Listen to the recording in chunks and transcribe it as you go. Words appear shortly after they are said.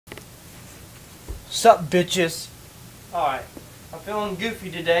Sup bitches. Alright, I'm feeling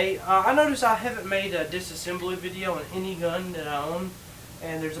goofy today. I noticed I haven't made a disassembly video on any gun that I own,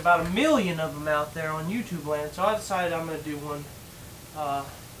 and there's about 1 million of them out there on YouTube land, so I decided I'm going to do one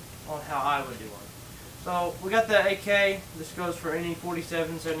on how I would do one. So we got the AK. This goes for any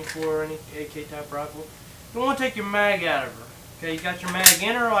 47, 74, any AK type rifle. You want to take your mag out of her. Okay, you got your mag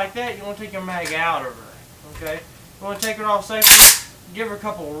in her like that, you want to take your mag out of her. Okay, you want to take her off safely, give her a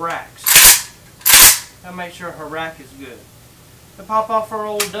couple racks. Now make sure her rack is good. To pop off her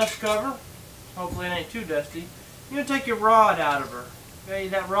old dust cover, hopefully it ain't too dusty, you're going to take your rod out of her. Okay,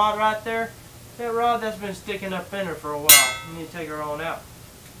 that rod right there, that rod that's been sticking up in her for a while, you need to take her on out.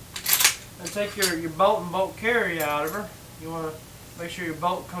 And take your bolt and bolt carrier out of her. You want to make sure your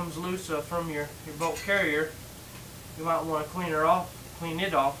bolt comes loose from your bolt carrier. You might want to clean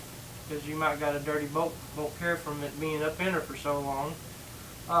it off, because you might got a dirty bolt carrier from it being up in her for so long.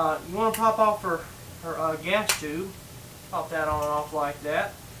 You want to pop off her gas tube. Pop that on and off like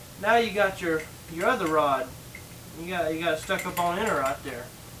that. Now you got your other rod. You got it stuck up on in her right there.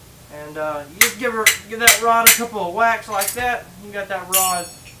 And you just give that rod a couple of whacks like that. You got that rod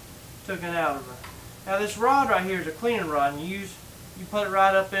taken out of her. Now this rod right here is a cleaning rod, and you put it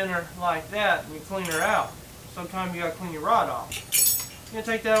right up in her like that, and you clean her out. Sometimes you gotta clean your rod off. You're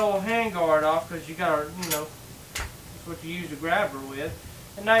gonna take that old hand guard off, because you gotta, that's what you use to grab her with.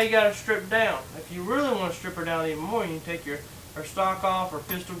 And now you gotta strip down. If you really want to strip her down even more, you can take her stock off, or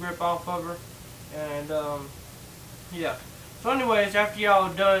pistol grip off of her, and yeah. So anyways, after you're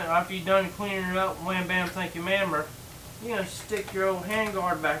done cleaning her up, wham bam thank you ma'am, you're gonna stick your old hand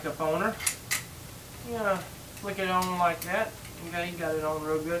guard back up on her. You're gonna flick it on like that. Okay, you got it on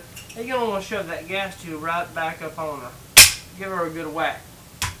real good. And you're gonna want to shove that gas tube right back up on her. Give her a good whack.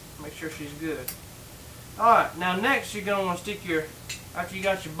 Make sure she's good. Alright, now next you're gonna want to stick after you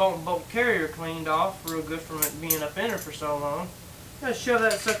got your bolt and bolt carrier cleaned off real good from it being up in her for so long, you're gonna shove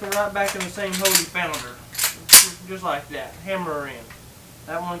that sucker right back in the same hole you found her. Just like that. Hammer her in.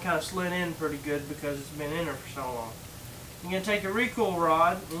 That one kind of slid in pretty good because it's been in her for so long. You're going to take a recoil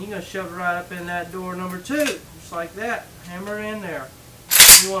rod and you're going to shove it right up in that door number 2. Just like that. Hammer it in there.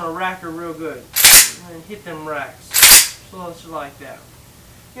 You want to rack her real good. And hit them racks. So it's like that.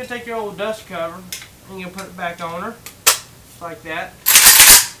 You're going to take your old dust cover and you're going to put it back on her. Just like that.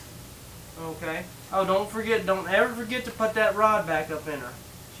 Okay. Oh, don't ever forget to put that rod back up in her.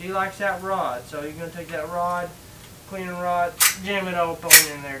 She likes that rod. So you're going to take that rod, cleaning rod, jam it up on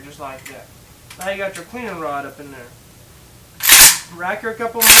in there just like that. Now you got your cleaning rod up in there. Rack her a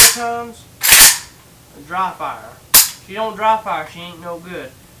couple more times and dry fire. If you don't dry fire, she ain't no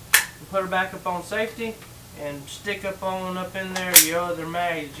good. You put her back up on safety and stick up in there your other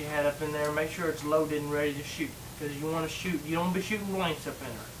mag that you had up in there. Make sure it's loaded and ready to shoot, because you want to shoot. You don't be shooting blanks up in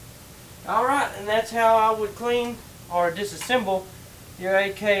her. Alright, and that's how I would clean or disassemble your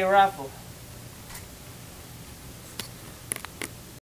AK rifle.